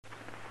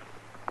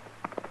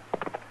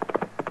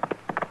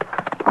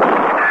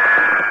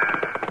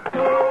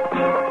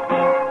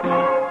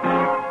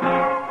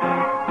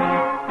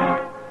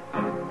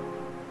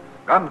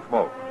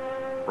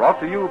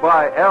to you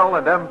by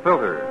L&M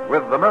Filters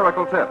with the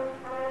Miracle Tip.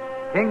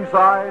 King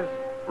size,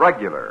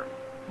 regular,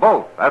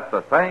 both at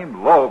the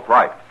same low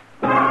price.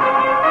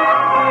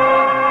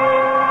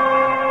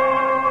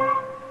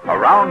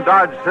 Around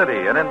Dodge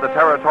City and in the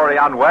territory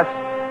on West,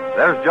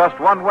 there's just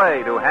one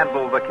way to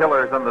handle the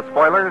killers and the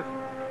spoilers,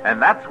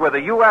 and that's with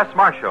a U.S.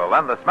 Marshal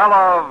and the smell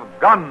of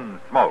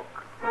gun smoke.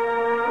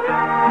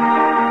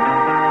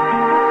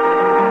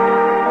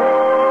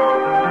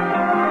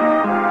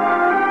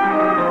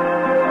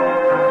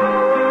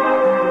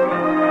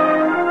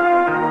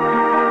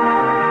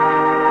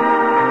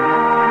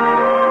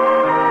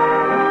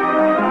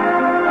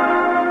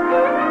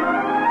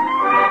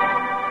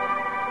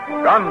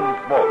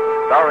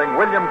 Gunsmoke, starring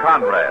William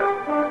Conrad,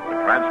 the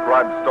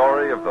transcribed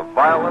story of the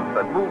violence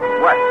that moved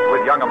west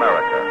with young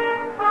America,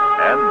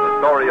 and the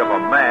story of a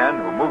man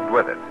who moved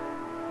with it.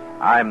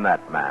 I'm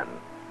that man,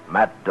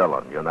 Matt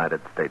Dillon, United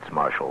States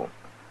Marshal.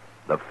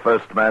 The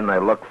first man they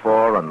look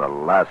for and the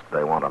last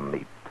they want to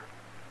meet.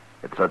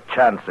 It's a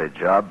chancy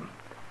job,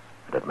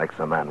 and it makes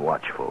a man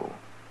watchful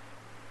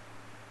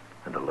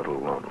and a little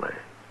lonely.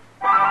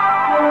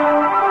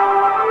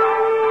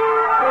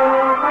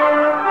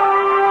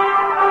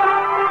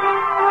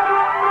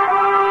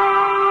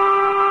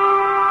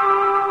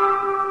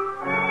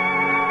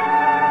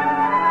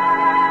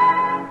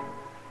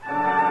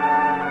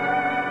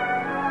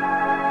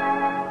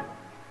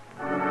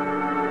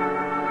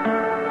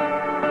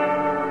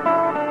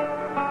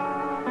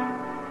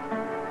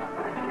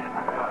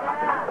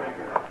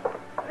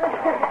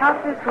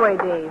 Out this way,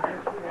 Dave.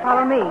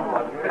 Follow me.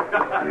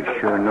 You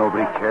sure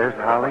nobody cares,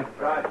 Holly?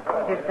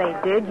 If they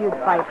did, you'd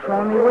fight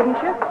for me,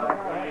 wouldn't you?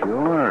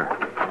 Sure.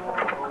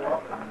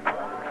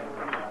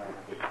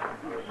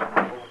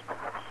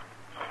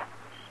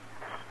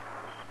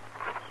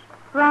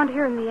 Around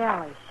here in the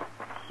alley.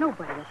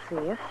 Nobody will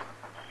see us.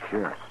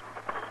 Sure.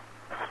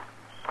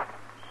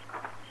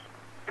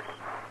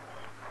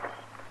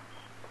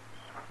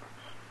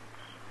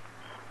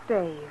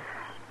 Dave.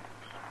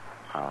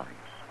 Holly,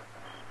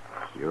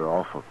 you're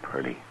awful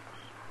pretty.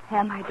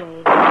 Am I,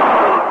 Dave?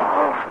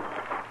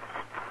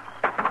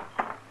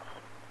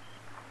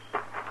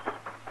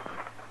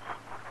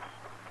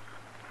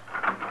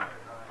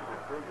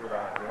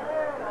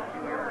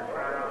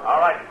 All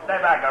right, stay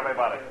back,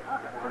 everybody.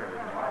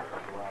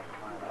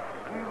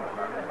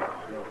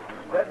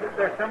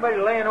 There's somebody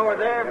laying over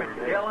there,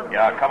 Mr. Dillon.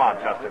 Yeah, come on,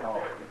 Chester.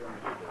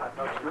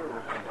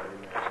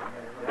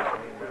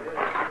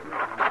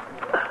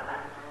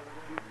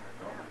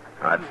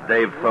 That's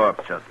Dave Thorpe,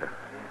 Chester.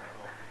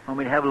 Want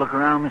me to have a look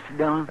around, Mr.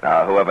 Dillon?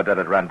 Whoever did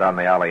it ran down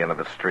the alley into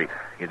the street.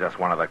 He's just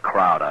one of the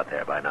crowd out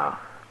there by now.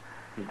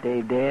 Is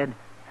Dave dead?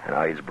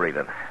 No, he's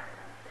breathing.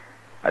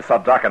 I saw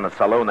Doc in the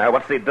saloon there.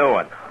 What's he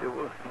doing?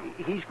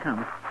 He's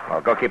coming.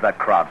 Well, go keep that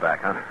crowd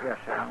back, huh? Yes,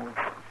 sir. I will.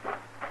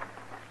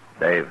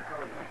 Dave.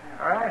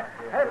 All right.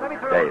 Hey, let me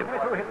through. Dave. Let me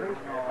through here, please.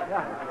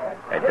 Yeah.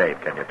 Hey,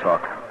 Dave, can you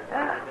talk?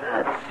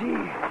 Let's see.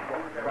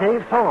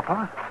 Dave Thorpe,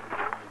 huh?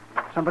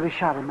 Somebody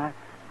shot him, Matt.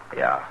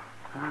 Yeah.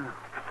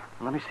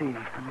 Let me see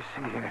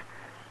here.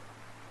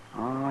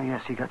 Oh,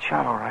 yes, he got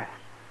shot all right.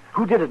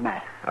 Who did it,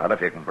 Matt? Well,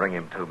 if you can bring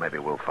him to, maybe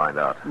we'll find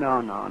out.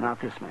 No,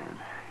 not this man.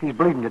 He's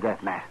bleeding to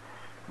death, Matt.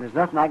 There's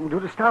nothing I can do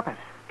to stop it.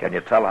 Can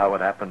you tell how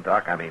it happened,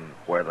 Doc? I mean,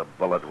 where the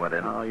bullet went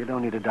in? Oh, you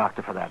don't need a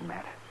doctor for that,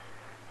 Matt.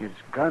 His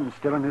gun's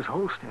still in his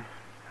holster.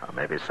 Or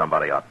maybe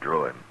somebody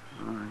outdrew him.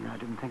 Oh, yeah, I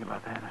didn't think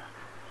about that.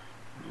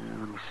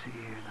 Let me see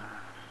here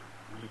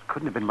now. It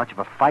couldn't have been much of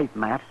a fight,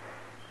 Matt.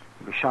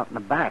 He was shot in the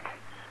back.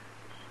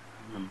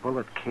 And the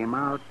bullet came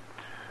out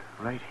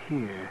right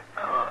here.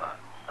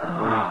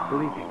 Where he's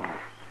bleeding.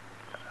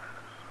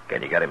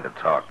 Can you get him to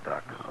talk,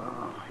 Doc?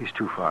 Oh, he's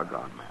too far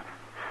gone, Matt.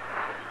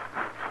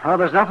 Well,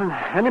 there's nothing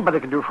anybody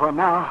can do for him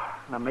now.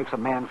 And that makes a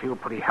man feel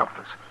pretty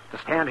helpless. To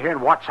stand here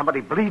and watch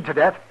somebody bleed to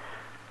death.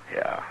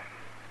 Yeah.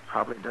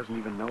 Probably doesn't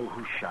even know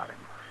who shot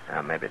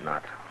him. Maybe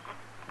not.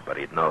 But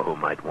he'd know who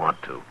might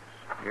want to.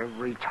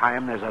 Every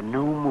time there's a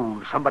new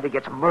moon, somebody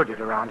gets murdered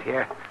around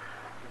here.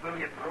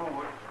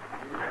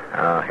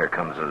 Here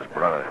comes his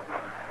brother.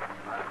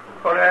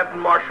 What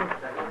happened, Marshal?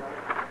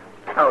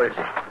 How is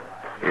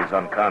he? He's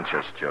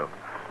unconscious, Joe.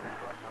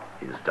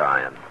 He's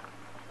dying.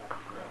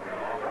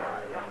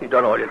 You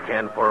done all you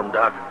can for him,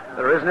 Doc.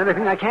 There isn't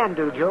anything I can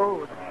do,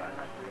 Joe.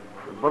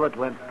 The bullet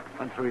went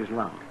through his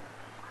lung.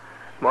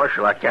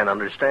 Marshal, I can't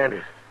understand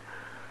it.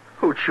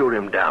 Who'd shoot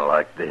him down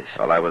like this?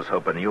 Well, I was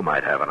hoping you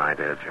might have an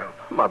idea, Joe.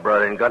 My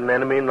brother ain't got an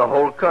enemy in the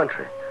whole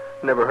country.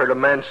 Never heard a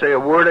man say a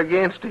word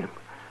against him.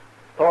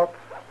 Thorpe?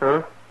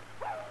 Huh?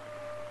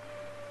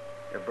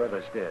 Your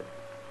brother's dead.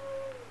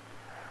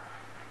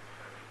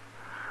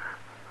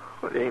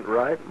 Well, it ain't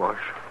right,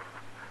 Marshal.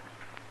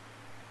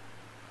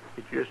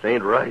 It just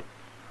ain't right.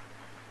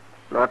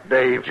 Not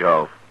Dave.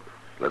 Joe,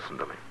 listen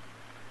to me.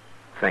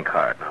 Think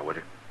hard now, would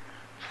you?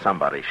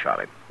 Somebody shot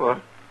him.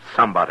 What?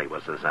 Somebody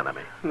was his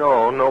enemy.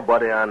 No,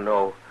 nobody I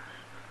know.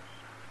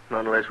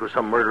 Not unless it was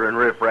some murdering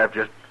riffraff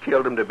just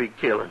killed him to be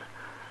killing.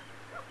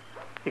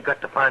 You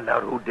got to find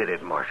out who did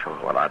it, Marshal.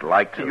 Well, I'd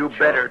like to. You Joe.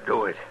 better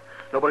do it.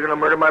 Nobody gonna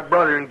murder my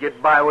brother and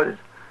get by with it.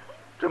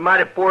 It's a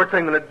mighty poor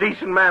thing when a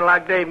decent man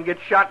like Dave can get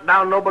shot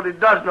down, nobody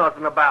does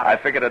nothing about it. I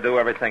figure to do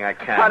everything I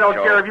can, I don't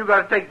Joe. care if you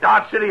got to take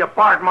Dodge City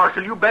apart,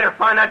 Marshal. You better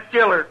find that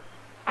killer.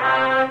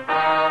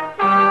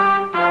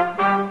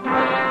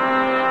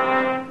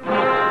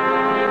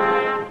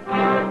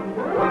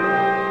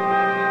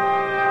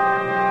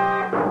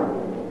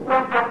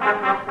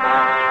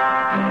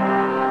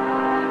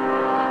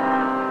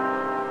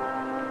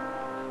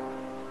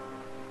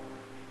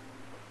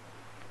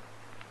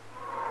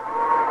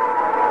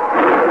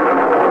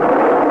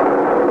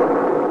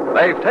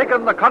 They've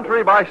taken the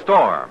country by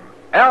storm.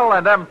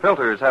 L&M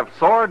filters have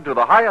soared to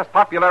the highest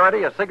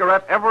popularity a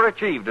cigarette ever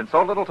achieved in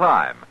so little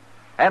time.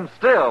 And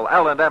still,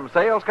 L&M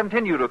sales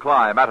continue to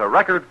climb at a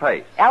record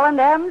pace.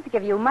 L&M's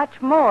give you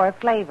much more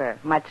flavor,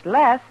 much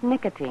less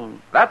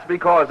nicotine. That's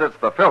because it's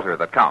the filter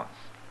that counts.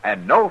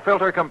 And no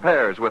filter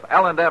compares with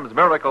L&M's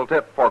Miracle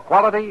Tip for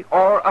quality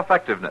or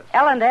effectiveness.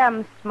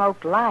 L&M's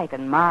smoke light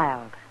and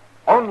mild.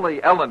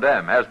 Only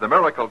L&M has the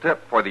Miracle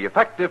Tip for the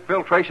effective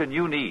filtration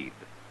you need.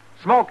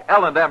 Smoke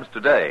L&M's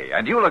today,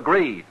 and you'll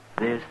agree.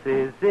 This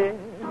is it.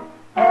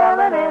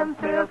 L&M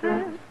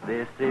filters.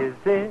 This is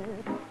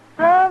it.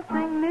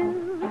 Something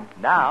new.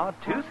 Now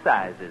 2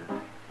 sizes.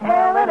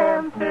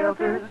 L&M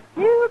filters.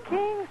 New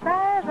king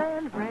size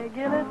and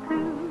regular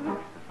too.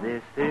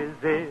 This is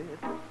it.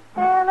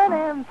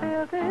 L&M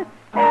filters.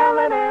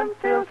 L&M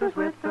filters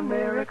with the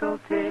Miracle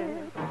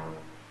Tip.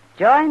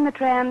 Join the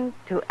trend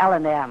to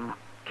L&M.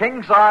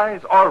 King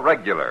size or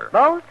regular.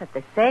 Both at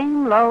the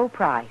same low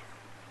price.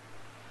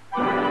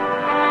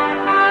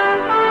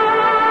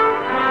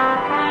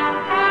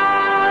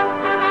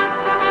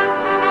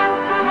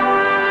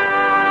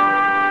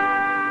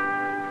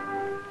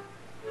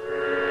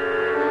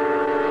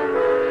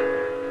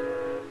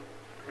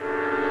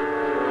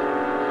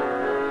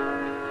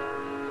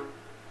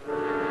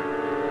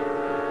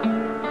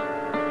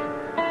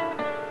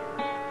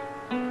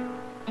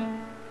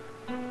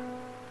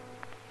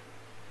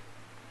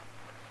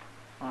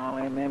 All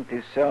them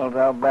empty cells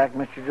out back,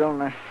 Mr.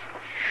 Dillon, I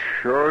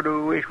sure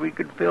do wish we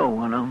could fill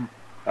one of them.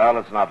 Well,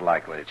 it's not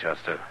likely,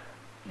 Chester.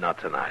 Not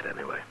tonight,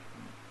 anyway.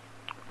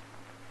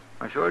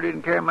 I sure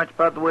didn't care much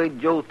about the way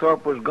Joe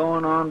Thorpe was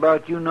going on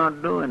about you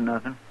not doing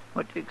nothing.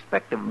 What you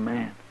expect of a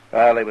man?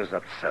 Well, he was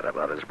upset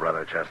about his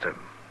brother, Chester.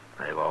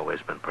 They've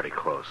always been pretty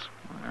close.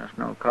 Well, there's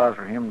no cause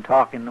for him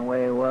talking the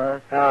way he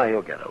was. Oh,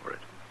 he'll get over it.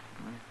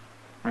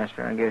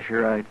 Mister, I guess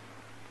you're right.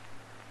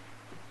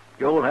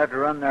 Joe'll have to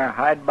run their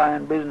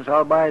hide-buying business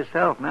all by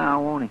himself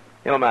now, won't he?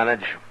 He'll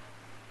manage.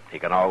 He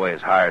can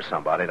always hire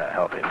somebody to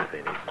help him if he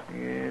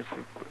needs.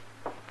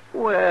 Yes.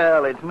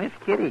 Well, it's Miss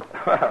Kitty.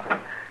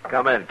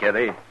 Come in,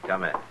 Kitty.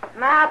 Come in.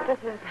 Matt, this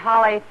is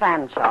Holly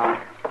Fanshawe.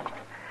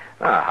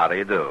 How do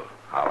you do,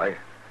 Holly?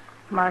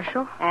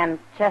 Marshal? And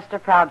Chester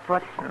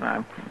Proudfoot. Well,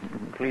 I'm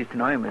pleased to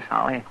know you, Miss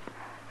Holly.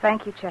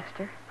 Thank you,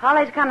 Chester.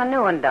 Holly's kind of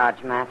new in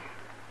Dodge, Matt.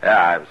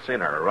 Yeah, I've seen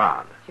her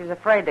around. She was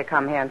afraid to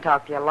come here and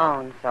talk to you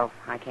alone, so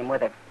I came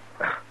with her.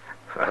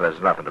 Well,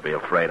 there's nothing to be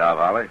afraid of,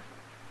 Holly.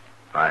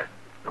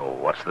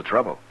 What's the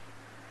trouble?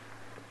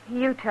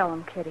 You tell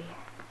him, Kitty.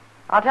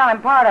 I'll tell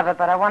him part of it,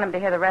 but I want him to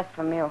hear the rest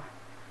from you.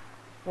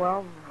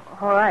 Well,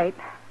 all right.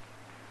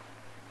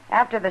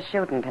 After the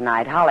shooting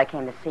tonight, Holly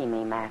came to see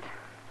me, Matt.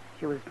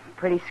 She was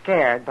pretty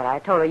scared, but I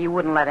told her you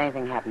wouldn't let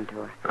anything happen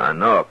to her.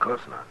 No, of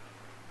course not.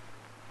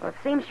 Well, it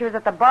seems she was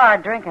at the bar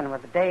drinking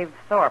with Dave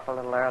Thorpe a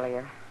little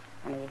earlier.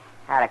 And he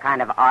had a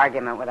kind of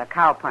argument with a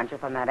cowpuncher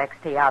from that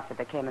XT outfit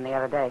that came in the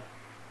other day.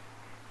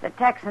 The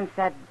Texan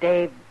said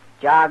Dave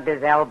jogged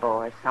his elbow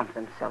or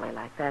something silly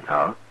like that.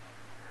 Oh?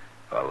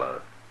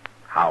 Well,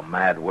 how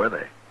mad were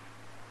they?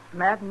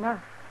 Mad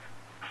enough.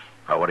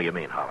 Oh, what do you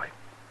mean, Holly?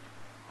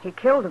 He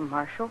killed him,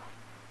 Marshal.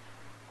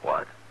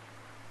 What?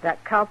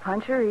 That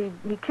cowpuncher,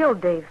 he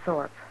killed Dave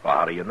Thorpe. Well,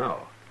 how do you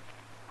know?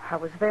 I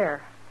was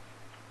there.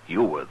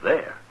 You were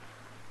there?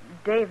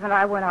 Dave and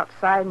I went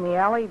outside in the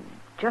alley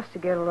just to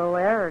get a little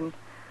air, and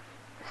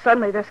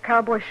suddenly this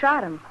cowboy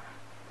shot him.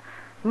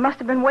 He must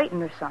have been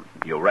waiting or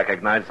something. You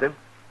recognized him?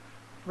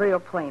 Real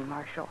plain,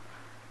 Marshal.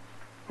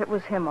 It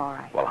was him, all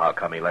right. Well, how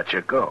come he let you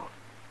go?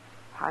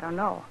 I don't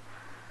know.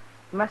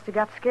 He must have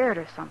got scared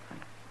or something.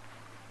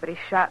 But he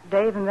shot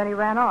Dave, and then he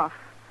ran off.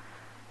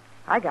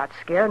 I got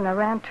scared, and I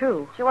ran,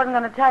 too. She wasn't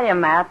going to tell you,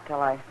 Matt, till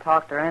I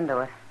talked her into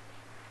it.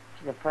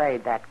 She's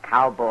afraid that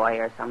cowboy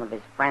or some of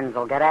his friends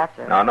will get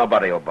after her. No,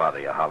 nobody will bother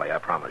you, Holly. I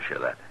promise you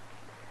that.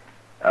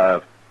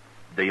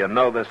 Do you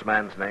know this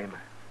man's name?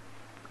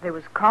 They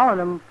was calling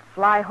him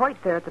Fly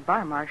Hoyt there at the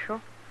bar, Marshal.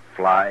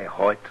 Fly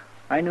Hoyt?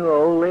 I knew an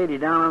old lady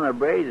down on the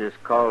Brazos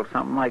called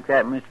something like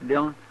that, Mr.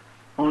 Dillon.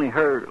 Only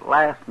her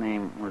last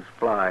name was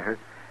Fly. Her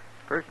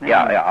first name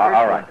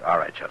was all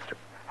right, Chester.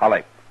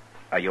 Holly,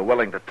 are you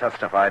willing to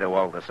testify to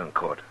all this in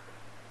court?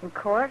 In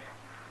court?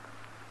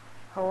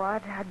 Oh,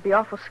 I'd be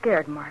awful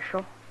scared,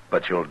 Marshal.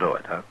 But you'll do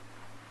it, huh?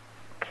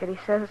 Kitty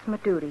says it's my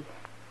duty.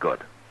 Good.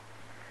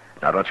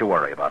 Now, don't you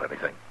worry about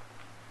anything.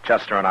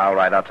 Chester and I'll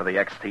ride out to the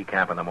XT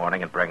camp in the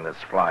morning and bring this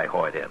Fly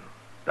Hoyt in.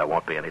 There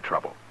won't be any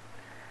trouble.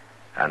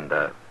 And,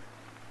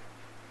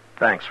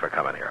 Thanks for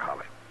coming here,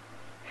 Holly.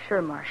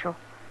 Sure, Marshal.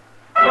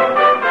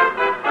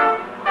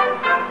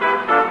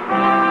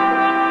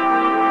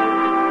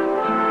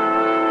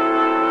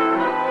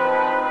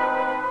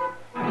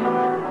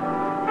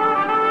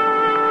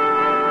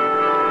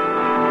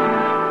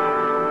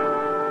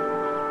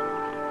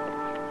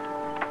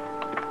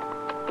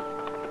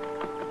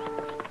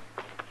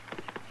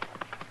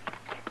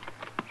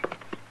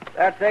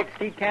 That's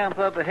XT camp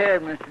up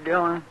ahead, Mr.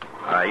 Dillon.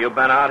 You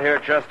been out here,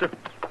 Chester?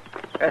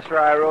 That's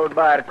where I rode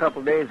by it a couple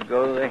of days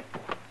ago. They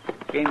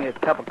gave me a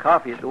cup of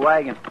coffee at the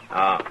wagon.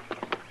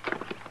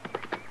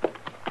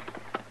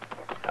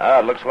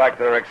 It looks like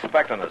they're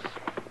expecting us.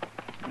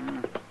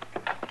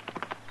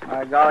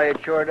 By golly,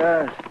 it sure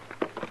does.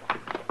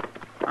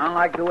 I don't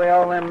like the way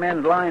all them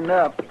men's lined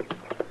up.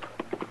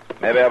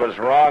 Maybe I was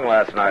wrong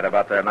last night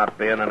about there not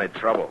being any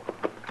trouble.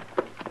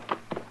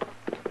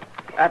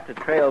 That's the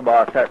trail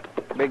boss, that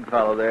big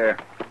fellow there.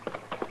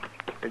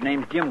 His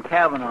name's Jim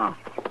Cavanaugh.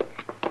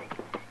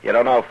 You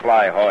don't know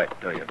Fly Hoyt,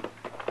 do you?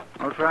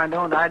 No, sir, I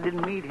don't. I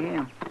didn't meet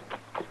him.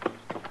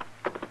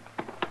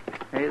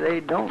 Hey,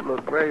 they don't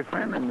look very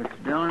friendly,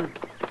 Mr. Dillon.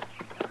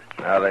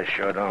 No, they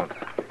sure don't.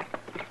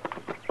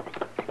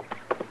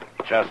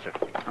 Chester.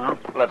 Huh?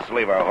 Let's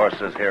leave our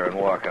horses here and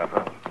walk up,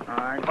 huh? All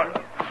right. Sir.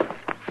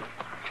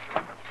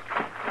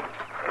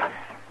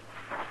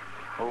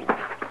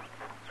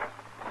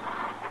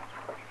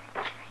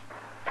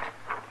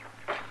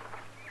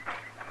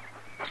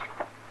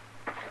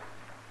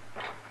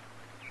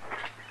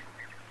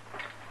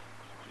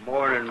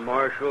 Morning,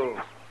 Marshal.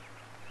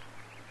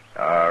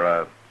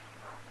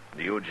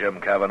 You Jim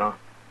Cavanaugh?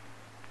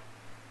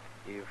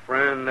 Your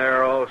friend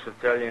there also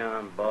tell you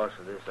I'm boss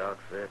of this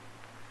outfit?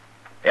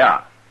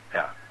 Yeah.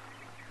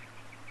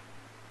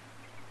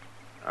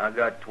 I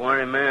got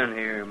 20 men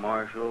here,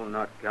 Marshal,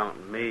 not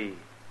counting me.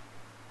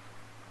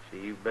 So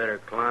you better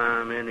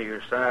climb into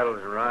your saddles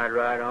and ride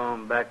right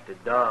on back to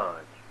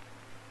Dodge.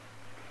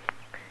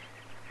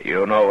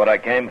 You know what I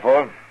came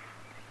for?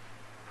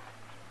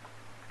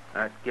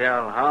 That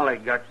gal Holly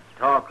got to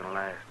talking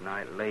last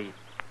night late.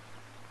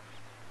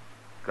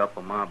 A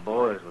couple of my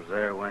boys was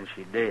there when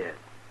she did.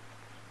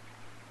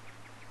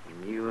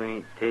 And you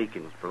ain't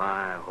taking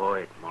Fly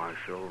Hoyt,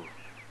 Marshal.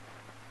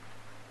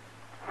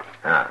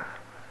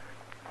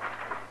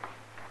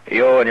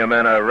 You and your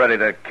men are ready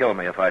to kill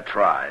me if I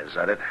try, is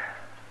that it?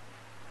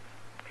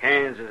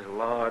 Kansas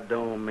law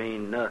don't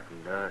mean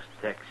nothing to us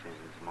Texans,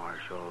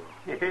 Marshal.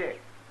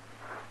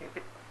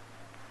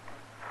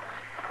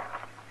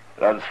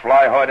 Does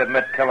Fly Hoyt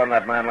admit killing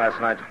that man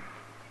last night?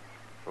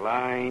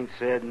 Fly ain't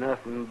said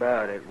nothing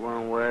about it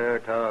one way or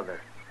t'other.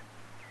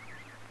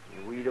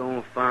 And we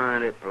don't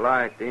find it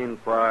polite to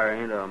inquire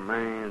into a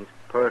man's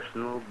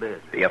personal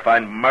business. Do you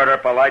find murder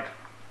polite?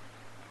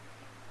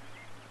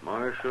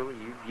 Marshal,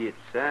 you get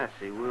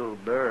sassy, we'll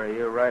bury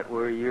you right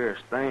where you're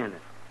standing.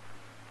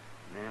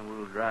 And then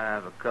we'll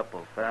drive a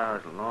couple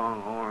thousand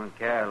longhorn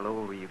cattle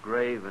over your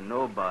grave and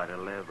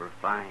nobody'll ever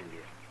find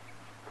you.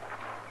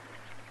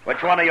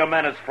 Which one of your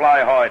men is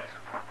Fly Hoyt?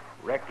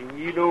 Reckon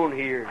you don't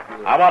hear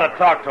good. I want to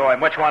talk to him.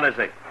 Which one is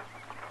he?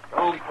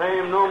 Don't pay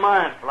him no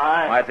mind,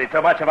 Fly. Why, is he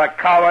too much of a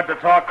coward to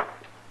talk?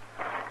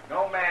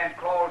 No man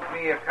calls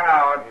me a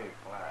coward.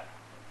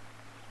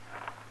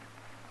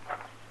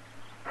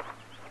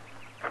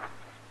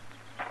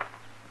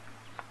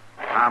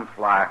 I'm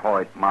Fly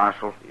Hoyt,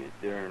 Marshal. You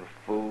darn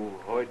fool,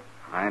 Hoyt.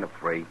 I ain't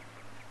afraid.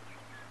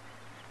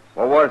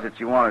 What was it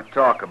you want to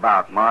talk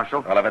about,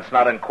 Marshal? Well, if it's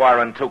not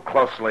inquiring too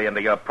closely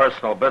into your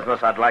personal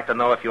business, I'd like to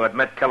know if you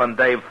admit killing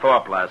Dave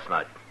Thorpe last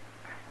night.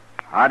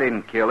 I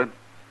didn't kill him.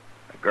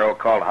 A girl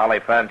called Holly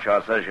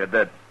Fanshaw says you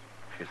did.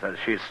 She says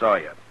she saw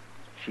you.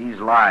 She's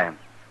lying.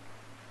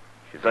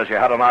 She says you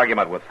had an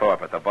argument with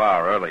Thorpe at the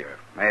bar earlier.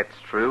 That's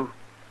true.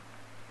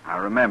 I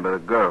remember the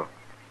girl.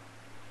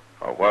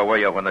 Well, where were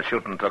you when the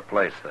shooting took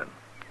place, then?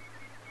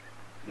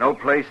 No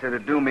place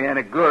that'd do me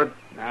any good.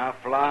 Now,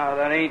 Fly,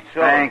 that ain't so.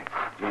 Thanks,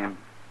 Jim.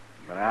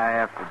 But I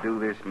have to do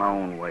this my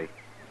own way.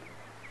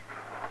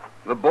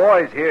 The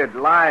boys here'd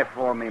lie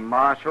for me,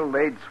 Marshal.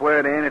 They'd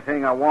swear to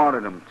anything I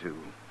wanted them to.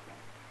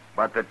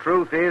 But the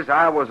truth is,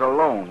 I was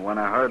alone when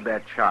I heard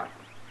that shot.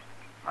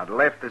 I'd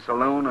left the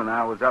saloon and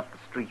I was up the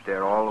street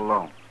there all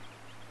alone.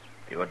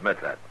 You admit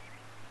that?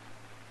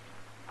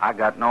 I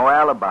got no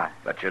alibi.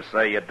 But you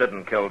say you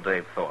didn't kill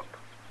Dave Thorpe.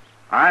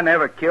 I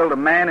never killed a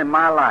man in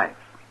my life.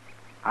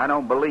 I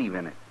don't believe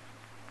in it.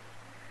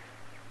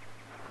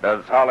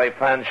 Does Holly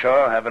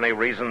Fanshaw have any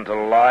reason to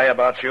lie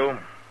about you?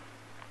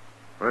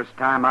 First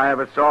time I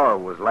ever saw her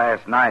was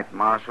last night,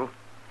 Marshal.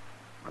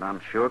 But I'm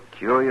sure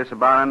curious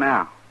about her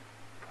now.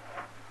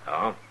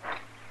 Oh?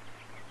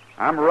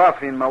 I'm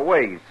rough in my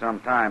ways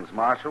sometimes,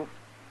 Marshal.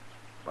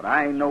 But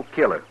I ain't no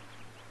killer.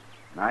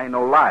 And I ain't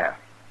no liar.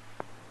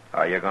 How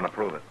are you going to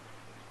prove it?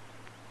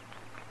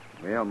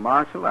 Well,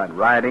 Marshal, I'd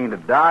ride into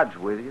Dodge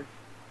with you.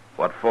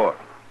 What for?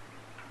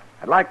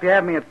 I'd like to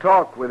have me a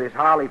talk with this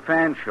Holly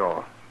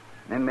Fanshaw.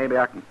 Then maybe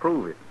I can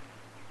prove it.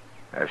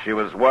 She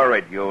was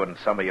worried you and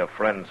some of your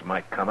friends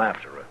might come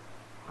after her.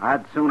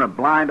 I'd sooner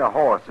blind a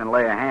horse than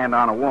lay a hand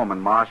on a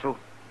woman, Marshal.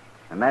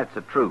 And that's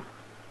the truth.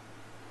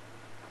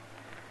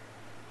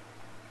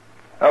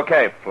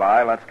 Okay,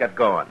 Fly, let's get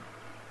going.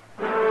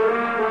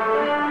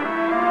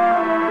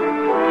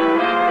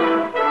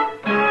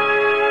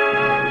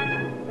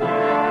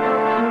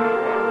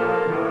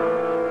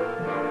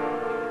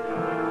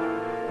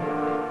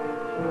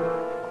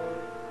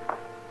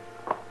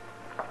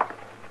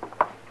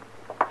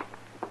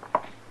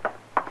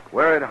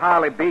 Where'd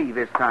Holly be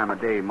this time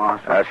of day,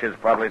 Marshal? She's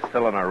probably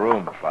still in her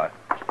room, Fly.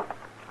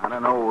 I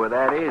don't know where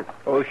that is.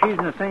 Oh, she's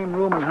in the same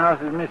room and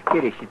house as Miss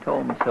Kitty. She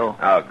told me so.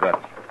 Oh, good.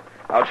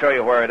 I'll show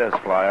you where it is,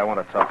 Fly. I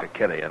want to talk to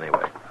Kitty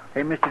anyway.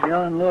 Hey, Mr.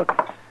 Dillon, look.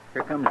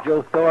 Here comes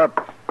Joe Thorpe.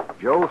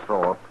 Joe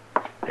Thorpe?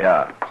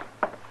 Yeah.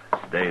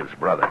 It's Dave's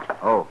brother.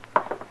 Oh.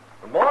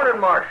 Good morning,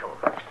 Marshal.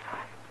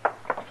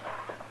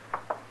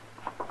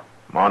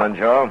 Morning,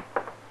 Joe.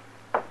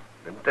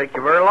 Didn't take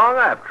you very long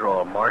after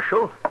all,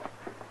 Marshal.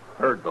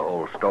 Heard the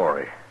whole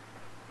story.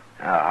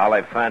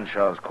 Holly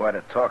Fanshaw's quite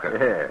a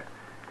talker.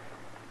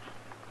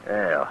 Yeah.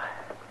 Well,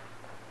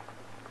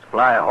 it's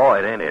Fly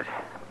Hoyt, ain't it?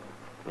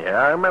 Yeah,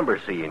 I remember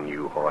seeing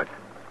you, Hoyt.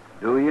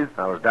 Do you?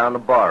 I was down the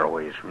bar a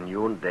ways from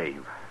you and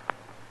Dave.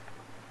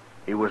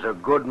 He was a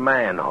good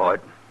man,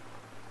 Hoyt.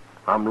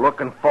 I'm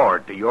looking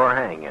forward to your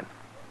hanging.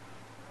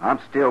 I'm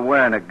still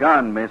wearing a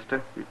gun,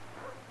 mister.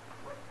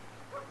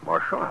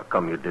 Marshal, how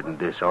come you didn't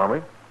disarm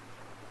him?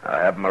 I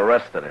have him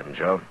arrested him,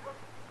 Joe.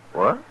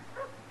 What?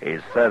 He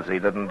says he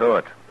didn't do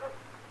it.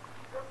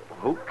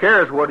 Who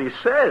cares what he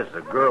says?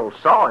 The girl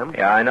saw him.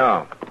 Yeah, I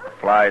know.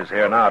 Fly's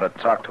here now to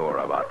talk to her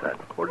about that.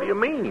 What do you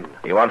mean?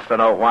 He wants to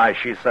know why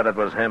she said it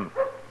was him.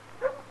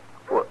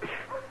 Well,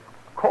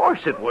 of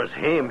course it was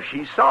him.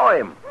 She saw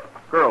him.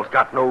 Girl's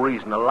got no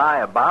reason to lie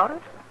about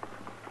it.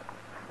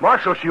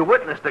 Marshal, she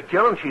witnessed the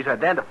killing. She's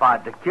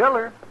identified the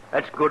killer.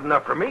 That's good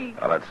enough for me.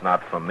 Well, it's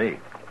not for me.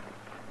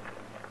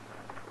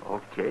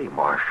 Okay,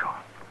 Marshal.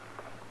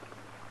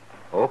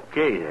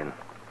 Okay, then.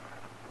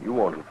 You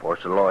won't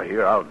enforce the law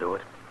here. I'll do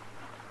it.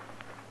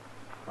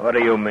 What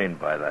do you mean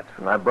by that?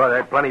 My brother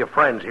had plenty of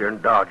friends here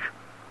in Dodge.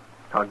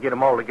 I'll get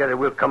them all together.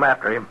 We'll come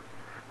after him.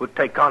 We'll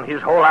take on his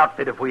whole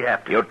outfit if we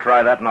have to. You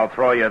try that and I'll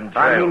throw you in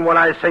jail. I mean, when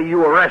I say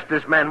you arrest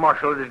this man,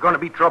 Marshal, there's going to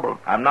be trouble.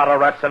 I'm not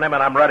arresting him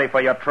and I'm ready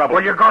for your trouble.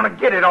 Well, you're going to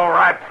get it, all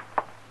right.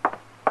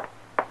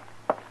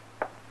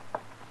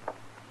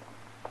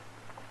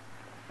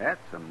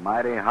 That's a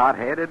mighty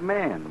hot-headed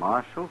man,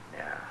 Marshal.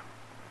 Yeah.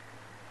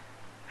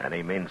 And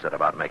he means it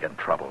about making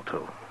trouble,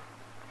 too.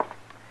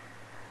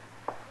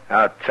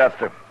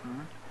 Chester,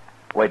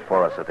 wait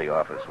for us at the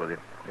office, will you?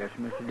 Yes,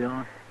 Mr.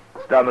 Dillon.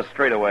 It's down the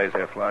street a ways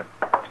here, Fly.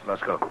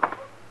 Let's go.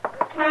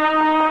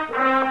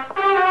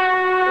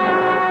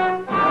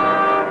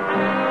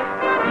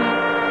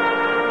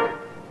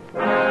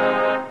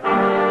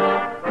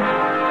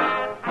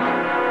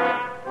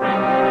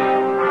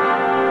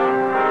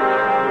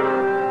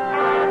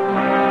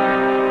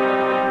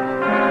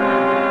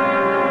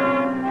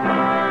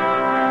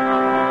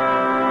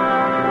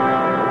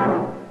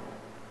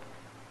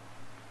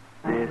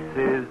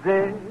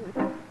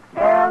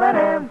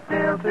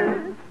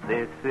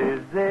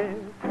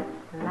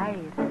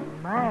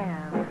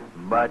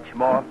 Much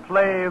more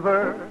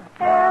flavor,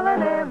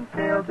 L&M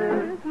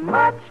filters,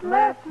 much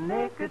less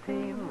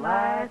nicotine,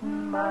 light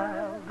and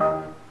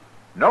mild.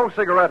 No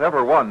cigarette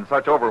ever won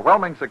such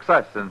overwhelming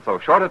success in so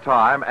short a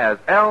time as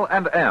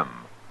L&M.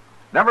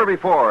 Never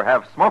before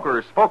have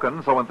smokers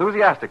spoken so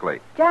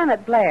enthusiastically.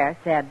 Janet Blair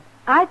said,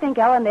 I think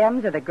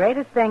L&Ms are the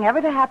greatest thing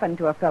ever to happen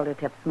to a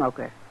filter-tip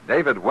smoker.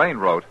 David Wayne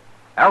wrote,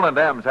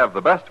 L&Ms have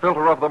the best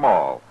filter of them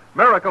all.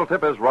 Miracle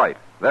Tip is right.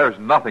 There's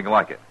nothing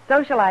like it.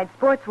 Socialite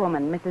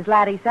sportswoman Mrs.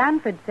 Laddie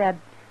Sanford said,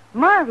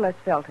 marvelous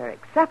filter,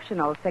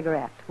 exceptional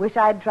cigarette. Wish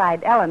I'd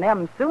tried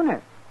L&M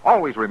sooner.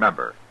 Always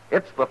remember,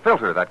 it's the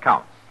filter that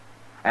counts.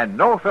 And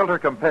no filter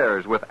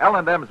compares with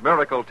L&M's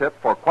Miracle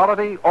Tip for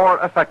quality or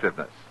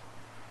effectiveness.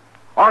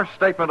 Our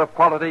statement of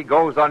quality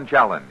goes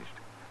unchallenged.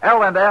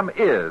 L&M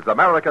is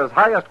America's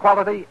highest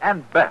quality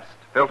and best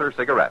filter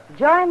cigarette.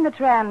 Join the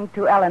trend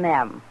to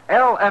L&M.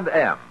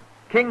 L&M,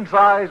 king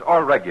size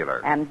or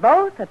regular. And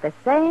both at the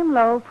same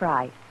low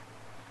price.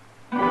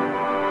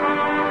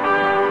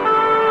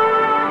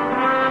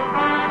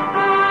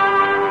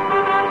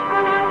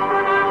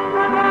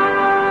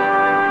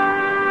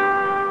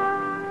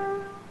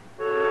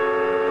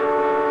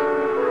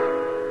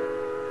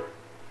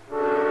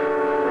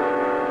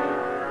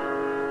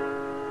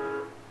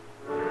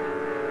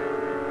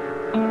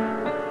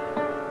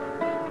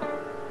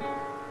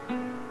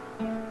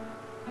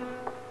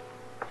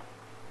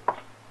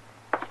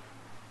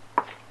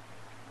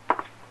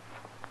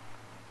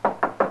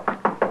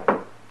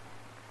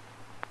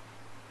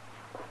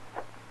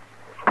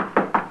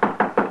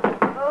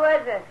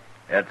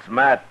 It's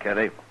Matt,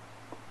 Kitty.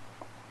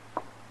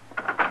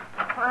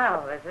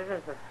 Well, this is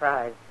a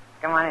surprise.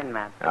 Come on in,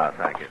 Matt. Oh,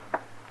 thank you.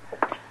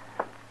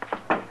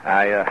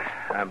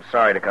 I'm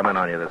sorry to come in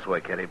on you this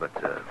way, Kitty, but,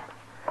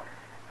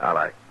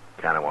 I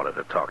kind of wanted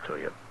to talk to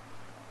you.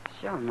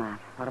 Sure, Matt.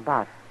 What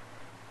about?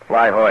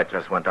 Fly Hoyt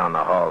just went down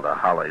the hall to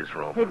Holly's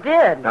room. He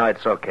did? No,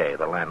 it's okay.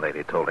 The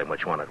landlady told him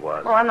which one it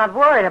was. Well, I'm not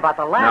worried about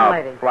the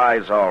landlady. No,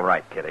 Fly's all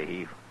right, Kitty.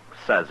 He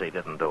says he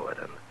didn't do it,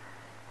 and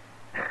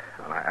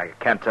well, I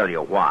can't tell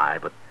you why,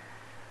 but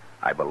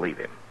I believe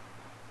him.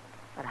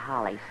 But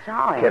Holly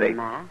saw him, Kitty,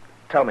 Matt.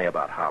 tell me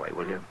about Holly,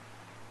 will you?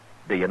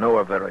 Do you know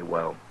her very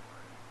well?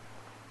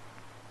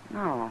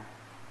 No,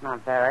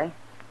 not very.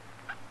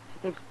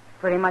 She keeps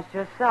pretty much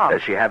to herself.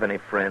 Does she have any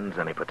friends,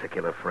 any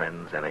particular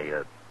friends, any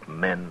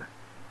men?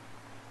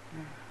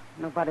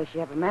 Nobody she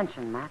ever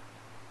mentioned, Matt.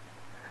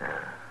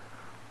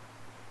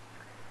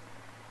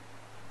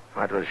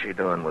 What was she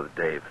doing with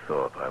Dave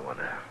Thorpe, I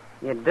wonder?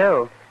 You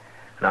do?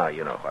 No,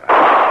 you know what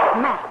I...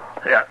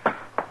 Matt. Yeah.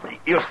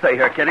 You stay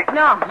here, Kitty.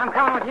 No, I'm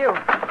coming with you.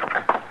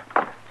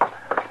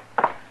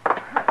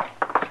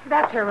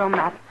 That's your room,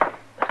 Matt.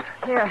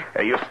 Here.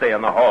 Hey, you stay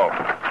in the hall.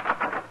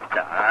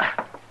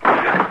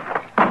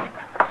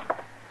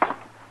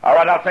 All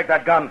right, I'll take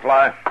that gun,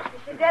 Fly.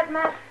 Is she dead,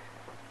 Matt?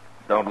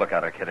 Don't look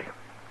at her, Kitty.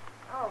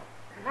 Oh,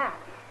 Matt.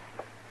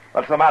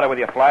 What's the matter with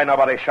you, Fly?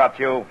 Nobody shot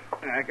you.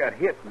 I got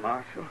hit,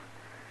 Marshal.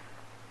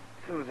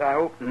 As soon as I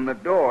opened the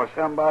door,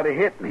 somebody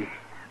hit me.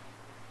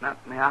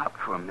 Knocked me out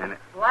for a minute.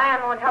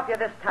 Lying won't help you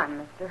this time,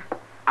 mister.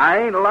 I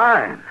ain't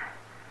lying.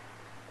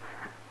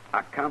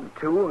 I come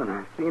to and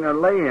I seen her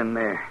laying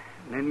there.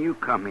 And then you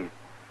come in.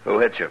 Who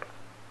hit you?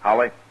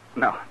 Holly?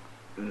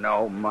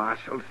 No,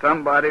 Marshal.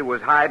 Somebody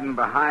was hiding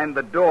behind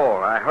the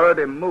door. I heard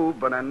him move,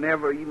 but I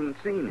never even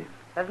seen him.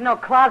 There's no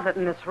closet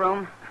in this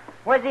room.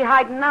 Where's he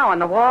hiding now, on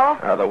the wall?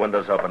 The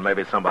window's open.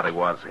 Maybe somebody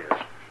was here.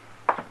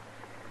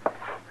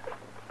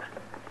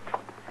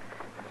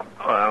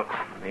 Well,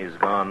 he's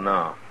gone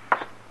now.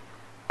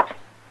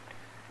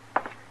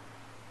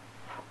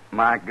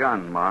 My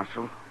gun,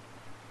 Marshal.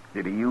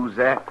 Did he use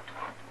that?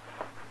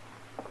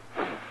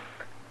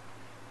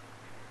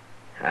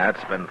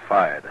 That's been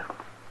fired.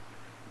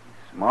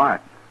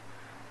 Smart.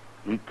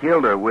 He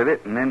killed her with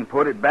it and then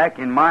put it back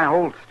in my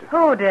holster.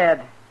 Who did?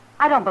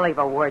 I don't believe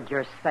a word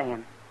you're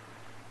saying.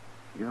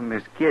 You're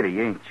Miss Kitty,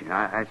 ain't you?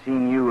 I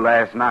seen you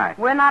last night.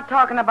 We're not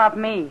talking about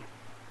me.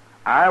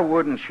 I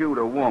wouldn't shoot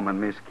a woman,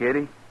 Miss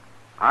Kitty.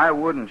 I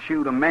wouldn't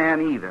shoot a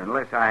man either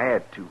unless I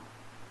had to.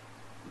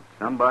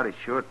 Somebody's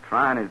sure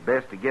trying his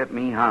best to get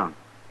me hung.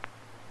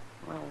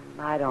 Well,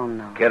 I don't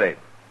know. Kitty,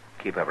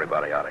 keep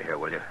everybody out of here,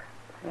 will you?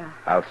 Yeah.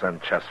 I'll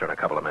send Chester and a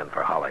couple of men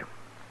for Holly.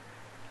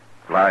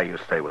 Fly, you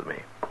stay with me.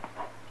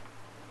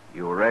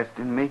 You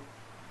arresting me?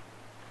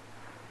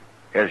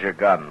 Here's your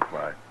gun,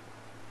 Fly.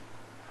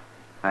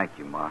 Thank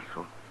you,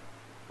 Marshal.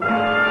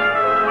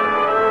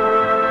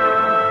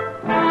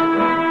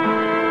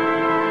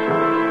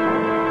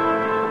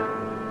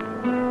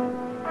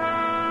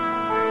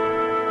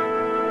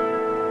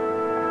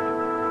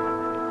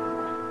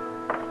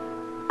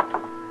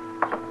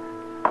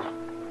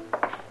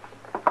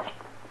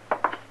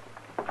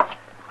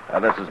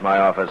 This is my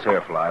office here,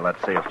 Fly.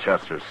 Let's see if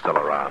Chester's still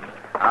around.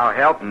 I'll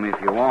help him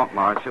if you want,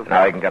 Marshal.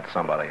 Now you can get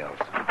somebody else.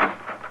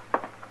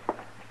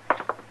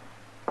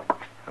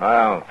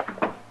 Well,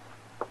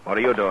 what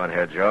are you doing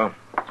here, Joe?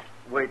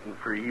 Waiting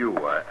for you.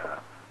 I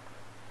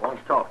want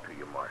to talk to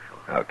you, Marshal.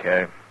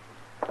 Okay.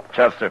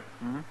 Chester,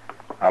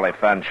 Holly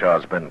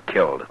Fanshaw's been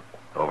killed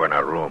over in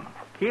her room.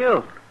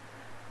 Killed?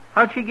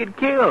 How'd she get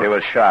killed? She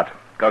was shot.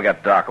 Go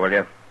get Doc, will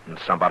you? And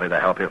somebody to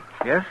help you.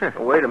 Yes, sir.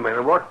 Wait a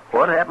minute.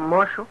 What happened,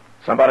 Marshal?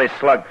 Somebody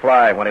slugged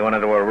Fly when he went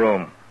into her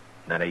room.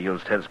 Then he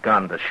used his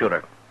gun to shoot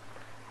her.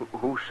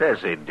 Who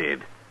says he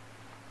did?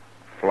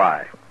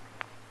 Fly.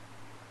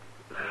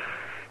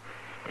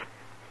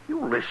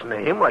 You listen to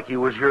him like he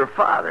was your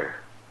father.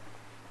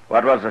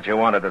 What was it you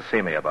wanted to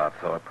see me about,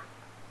 Thorpe?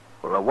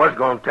 Well, I was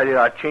going to tell you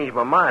I changed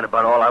my mind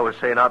about all I was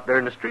saying out there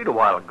in the street a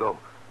while ago.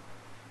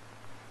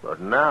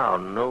 But now,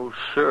 no,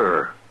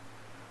 sir.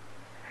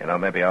 You know,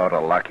 maybe I ought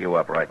to lock you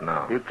up right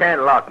now. You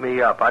can't lock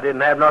me up. I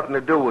didn't have nothing to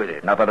do with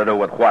it. Nothing to do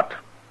with what?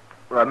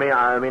 Well, I mean,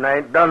 I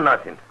ain't done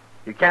nothing.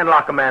 You can't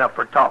lock a man up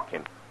for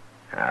talking.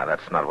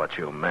 That's not what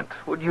you meant.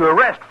 Would you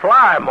arrest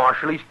Fly,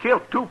 Marshal? He's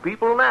killed 2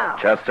 people now.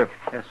 Chester?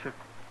 Yes, sir.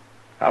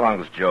 How long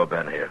has Joe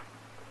been here?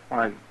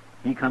 Why,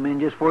 he come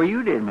in just before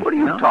you did, Mr. What are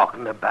you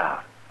talking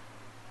about?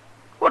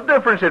 What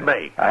difference it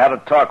make? I had a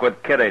talk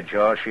with Kitty,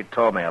 Joe. She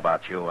told me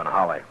about you and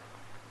Holly.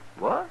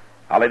 What?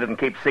 Holly didn't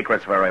keep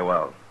secrets very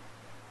well.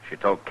 She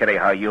told Kitty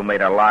how you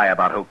made her lie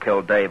about who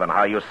killed Dave and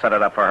how you set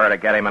it up for her to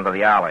get him into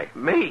the alley.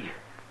 Me?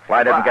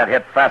 Fly didn't get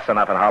hit fast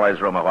enough in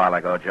Holly's room a while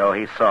ago, Joe.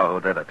 He saw who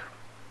did it.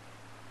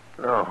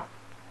 No.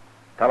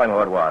 Tell him who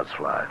it was,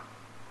 Fly.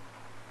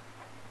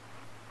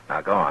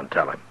 Now, go on,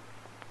 tell him.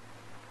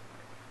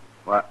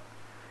 What?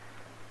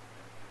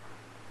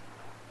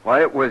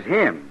 Why, it was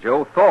him,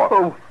 Joe Thorpe.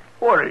 Oh,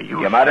 what are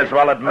you You might as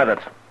well admit it.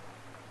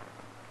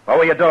 What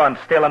were you doing,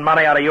 stealing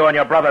money out of you and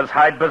your brother's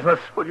hide business?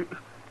 You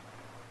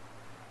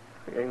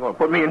ain't going to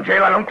put me in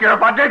jail. I don't care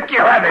if I did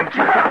kill him.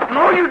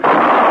 No, you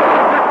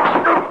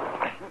don't.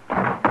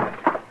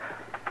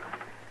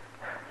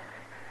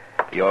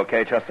 You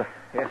okay, Chester?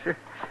 Yes, sir.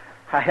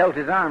 I held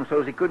his arm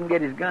so he couldn't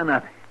get his gun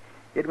up.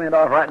 It went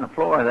off right on the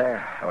floor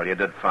there. Well, you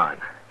did fine.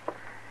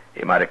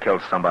 He might have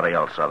killed somebody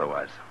else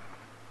otherwise.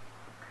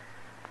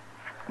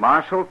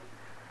 Marshal,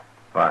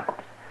 What?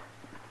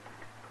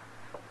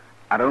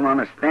 I don't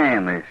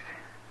understand this.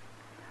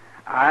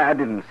 I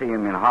didn't see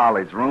him in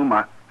Holly's room.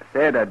 I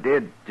said I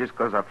did just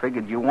because I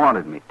figured you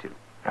wanted me to.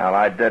 Well,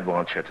 I did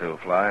want you to,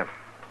 Fly.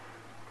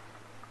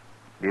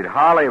 Did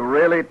Holly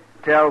really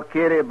tell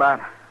Kitty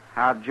about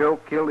how Joe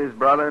killed his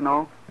brother and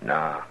all?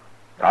 No.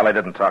 Holly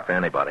didn't talk to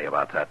anybody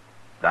about that.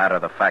 That or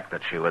the fact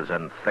that she was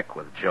in thick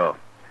with Joe.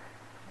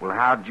 Well,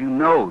 how'd you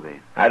know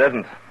then? I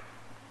didn't.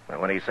 But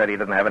when he said he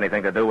didn't have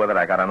anything to do with it,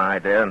 I got an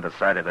idea and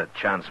decided to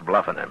chance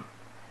bluffing him.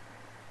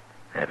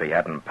 If he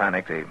hadn't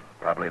panicked, he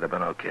probably'd have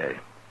been okay.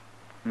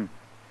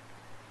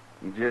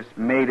 You just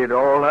made it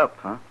all up,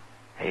 huh?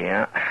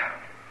 Yeah,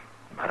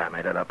 but I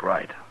made it up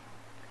right.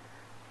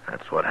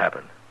 That's what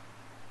happened.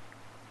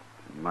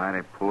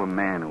 Mighty poor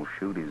man who'll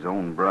shoot his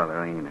own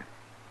brother, ain't it?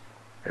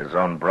 His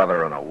own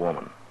brother and a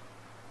woman.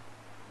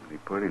 He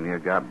pretty near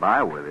got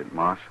by with it,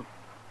 Marshal.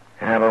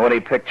 Yeah, but when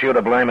he picked you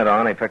to blame it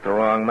on, he picked the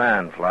wrong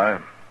man,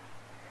 Fly.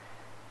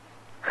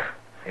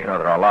 You know,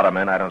 there are a lot of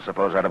men I don't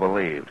suppose I'd have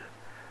believed.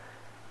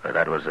 But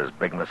that was his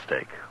big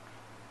mistake.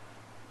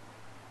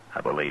 I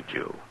believed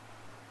you.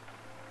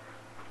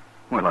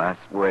 Well, I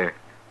swear.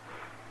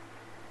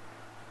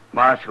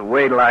 Marshal,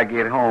 wait till I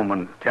get home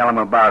and tell him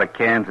about a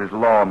Kansas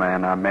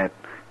lawman I met.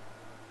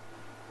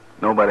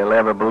 Nobody'll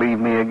ever believe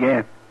me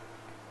again.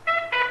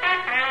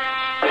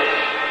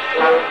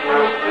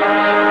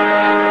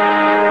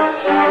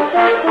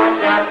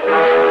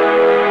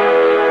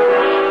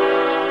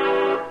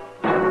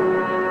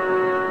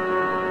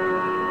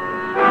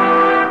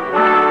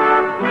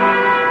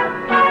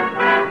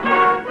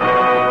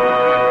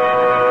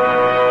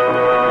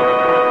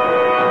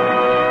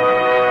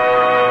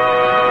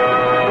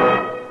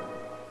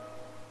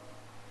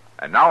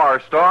 And now our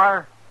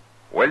star,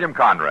 William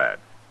Conrad.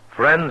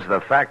 Friends,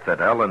 the fact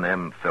that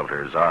L&M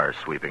filters are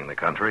sweeping the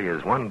country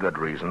is one good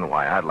reason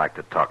why I'd like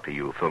to talk to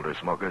you filter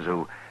smokers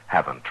who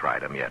haven't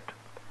tried them yet.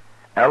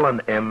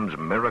 L&M's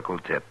Miracle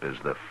Tip is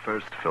the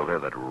first filter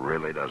that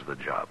really does the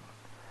job.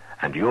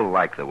 And you'll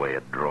like the way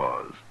it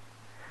draws.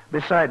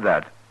 Beside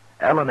that,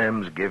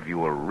 L&M's give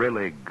you a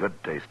really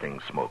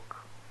good-tasting smoke.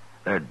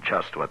 They're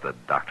just what the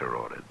doctor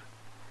ordered.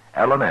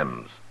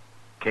 L&M's,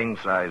 king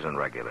size and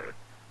regular,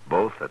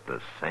 both at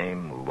the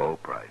same low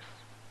price.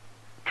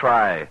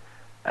 Try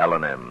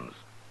L&M's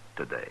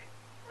today.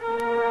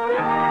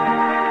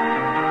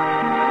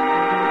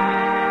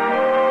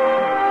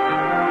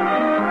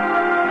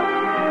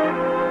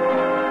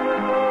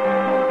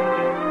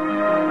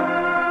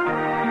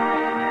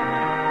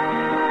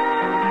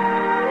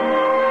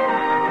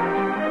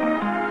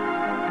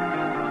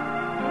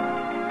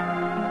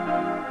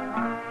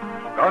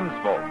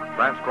 Gunsmoke,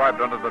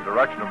 transcribed under the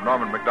direction of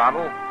Norman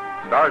MacDonald,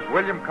 stars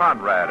William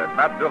Conrad and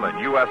Matt Dillon,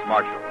 U.S.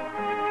 Marshal.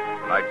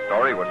 Tonight's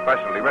story was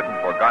specially written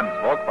for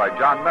Gunsmoke by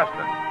John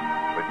Meston,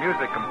 with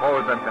music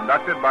composed and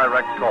conducted by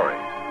Rex Corey.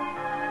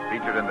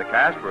 Featured in the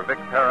cast were Vic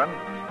Perrin,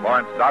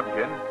 Lawrence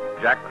Dobkin,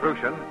 Jack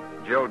Crucian,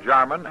 Jill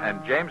Jarman,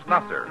 and James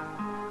Nusser.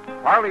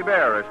 Harley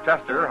Bear as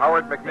Chester,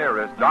 Howard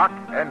McNear as Doc,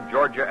 and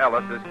Georgia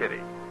Ellis as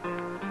Kitty.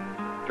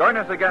 Join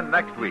us again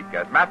next week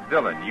as Matt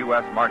Dillon,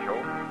 U.S. Marshal,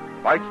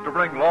 fights to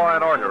bring law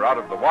and order out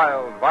of the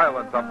wild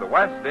violence of the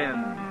West in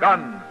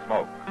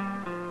Gunsmoke.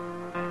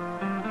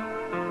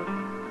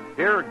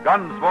 Hear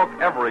Gunsmoke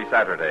every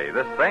Saturday,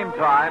 this same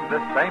time,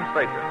 this same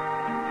station.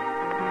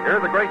 Hear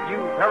the great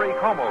Hugh Perry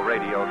Como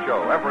radio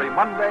show every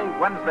Monday,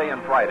 Wednesday,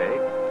 and Friday,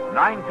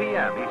 9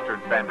 p.m. Eastern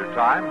Standard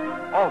Time,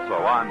 also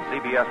on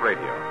CBS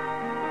Radio.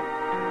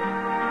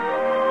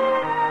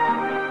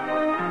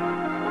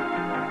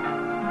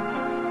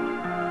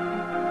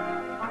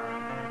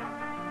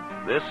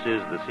 This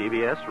is the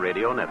CBS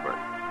Radio Network.